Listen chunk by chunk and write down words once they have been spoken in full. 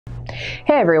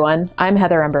Hey everyone, I'm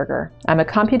Heather Umberger. I'm a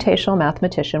computational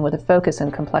mathematician with a focus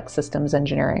in complex systems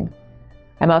engineering.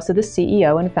 I'm also the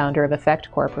CEO and founder of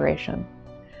Effect Corporation.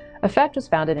 Effect was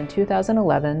founded in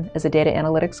 2011 as a data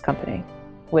analytics company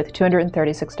with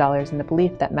 $236 in the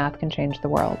belief that math can change the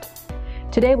world.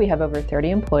 Today we have over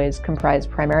 30 employees comprised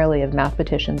primarily of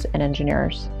mathematicians and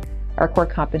engineers. Our core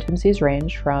competencies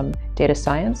range from data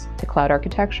science to cloud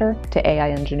architecture to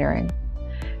AI engineering.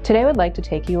 Today I would like to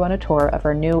take you on a tour of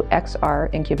our new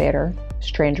XR incubator,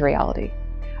 Strange Reality.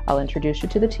 I'll introduce you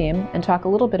to the team and talk a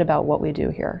little bit about what we do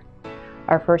here.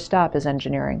 Our first stop is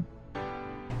engineering.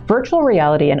 Virtual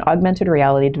reality and augmented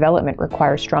reality development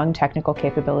require strong technical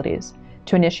capabilities.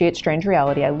 To initiate Strange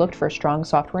Reality, I looked for a strong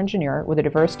software engineer with a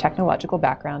diverse technological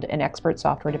background and expert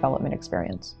software development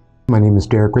experience. My name is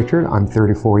Derek Richard. I'm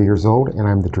 34 years old and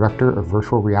I'm the Director of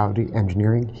Virtual Reality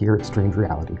Engineering here at Strange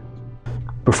Reality.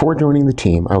 Before joining the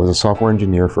team, I was a software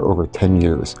engineer for over 10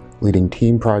 years, leading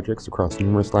team projects across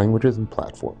numerous languages and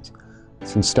platforms.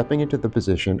 Since stepping into the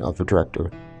position of the director,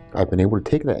 I've been able to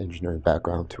take that engineering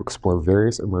background to explore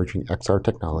various emerging XR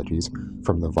technologies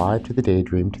from the Vive to the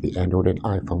Daydream to the Android and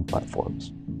iPhone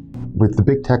platforms. With the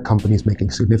big tech companies making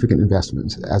significant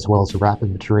investments, as well as the rapid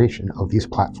maturation of these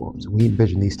platforms, we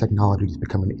envision these technologies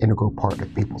becoming an integral part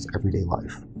of people's everyday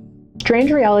life.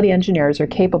 Strange Reality engineers are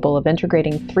capable of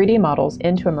integrating 3D models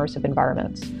into immersive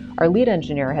environments. Our lead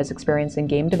engineer has experience in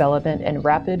game development and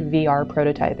rapid VR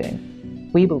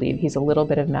prototyping. We believe he's a little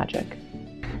bit of magic.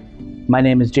 My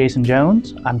name is Jason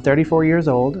Jones. I'm 34 years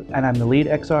old, and I'm the lead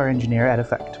XR engineer at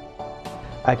Effect.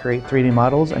 I create 3D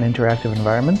models and interactive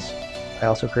environments. I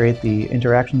also create the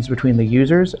interactions between the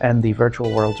users and the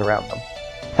virtual worlds around them.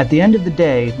 At the end of the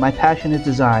day, my passion is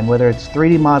design, whether it's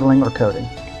 3D modeling or coding.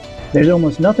 There's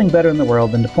almost nothing better in the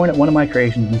world than to point at one of my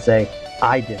creations and say,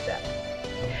 I did that.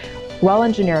 While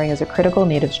engineering is a critical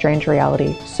need of Strange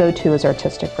Reality, so too is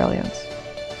artistic brilliance.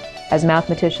 As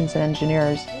mathematicians and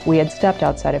engineers, we had stepped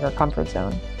outside of our comfort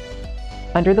zone.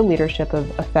 Under the leadership of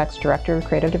Effect's Director of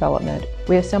Creative Development,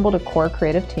 we assembled a core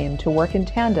creative team to work in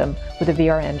tandem with the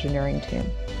VR engineering team.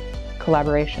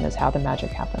 Collaboration is how the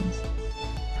magic happens.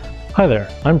 Hi there,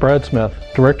 I'm Brad Smith,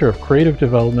 Director of Creative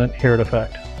Development here at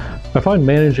Effect. I find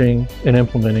managing and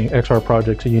implementing XR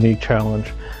projects a unique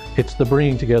challenge. It's the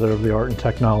bringing together of the art and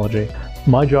technology.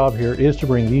 My job here is to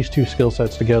bring these two skill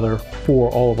sets together for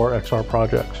all of our XR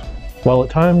projects. While at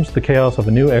times the chaos of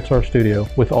a new XR studio,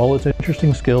 with all its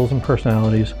interesting skills and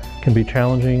personalities, can be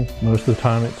challenging, most of the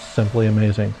time it's simply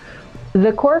amazing.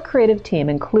 The core creative team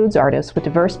includes artists with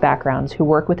diverse backgrounds who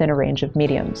work within a range of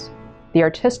mediums. The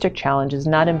artistic challenge is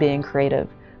not in being creative,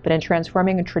 but in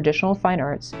transforming traditional fine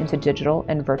arts into digital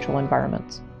and virtual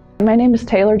environments. My name is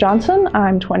Taylor Johnson.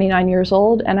 I'm 29 years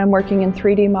old and I'm working in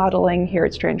 3D modeling here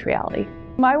at Strange Reality.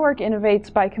 My work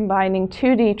innovates by combining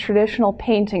 2D traditional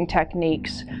painting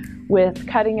techniques with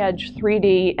cutting-edge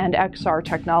 3D and XR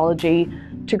technology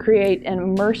to create an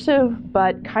immersive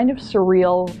but kind of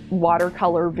surreal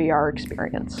watercolor VR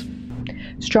experience.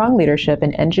 Strong leadership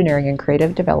in engineering and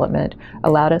creative development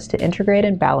allowed us to integrate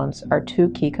and balance our two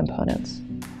key components.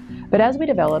 But as we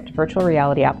developed virtual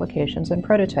reality applications and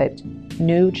prototyped,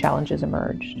 new challenges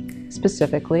emerged.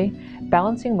 Specifically,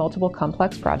 balancing multiple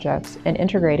complex projects and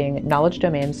integrating knowledge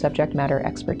domain subject matter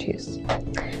expertise.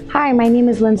 Hi, my name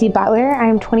is Lindsay Butler.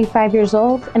 I'm 25 years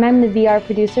old and I'm the VR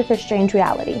producer for Strange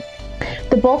Reality.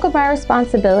 The bulk of my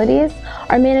responsibilities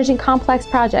are managing complex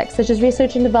projects such as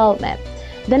research and development.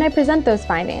 Then I present those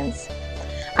findings.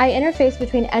 I interface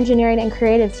between engineering and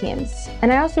creative teams,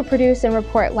 and I also produce and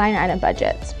report line item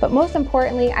budgets. But most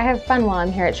importantly, I have fun while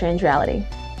I'm here at Strange Reality.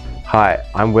 Hi,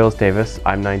 I'm Wills Davis.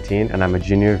 I'm 19 and I'm a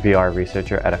junior VR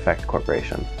researcher at Effect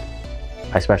Corporation.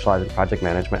 I specialize in project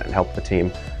management and help the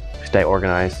team stay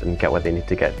organized and get what they need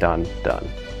to get done.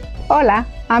 Hola,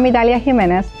 I'm Idalia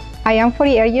Jimenez. I am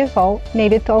 48 years old,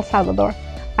 native to El Salvador.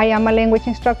 I am a language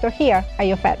instructor here at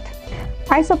Effect.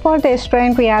 I support the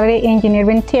Strange Reality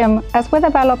engineering team as we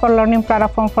develop a learning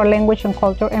platform for language and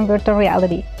culture and virtual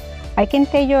reality. I can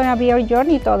take you on a VR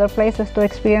journey to other places to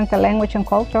experience the language and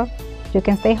culture. You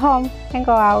can stay home and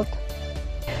go out.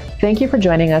 Thank you for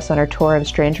joining us on our tour of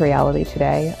Strange Reality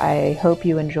today. I hope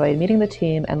you enjoyed meeting the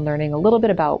team and learning a little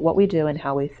bit about what we do and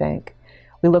how we think.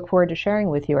 We look forward to sharing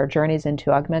with you our journeys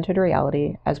into augmented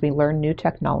reality as we learn new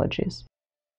technologies.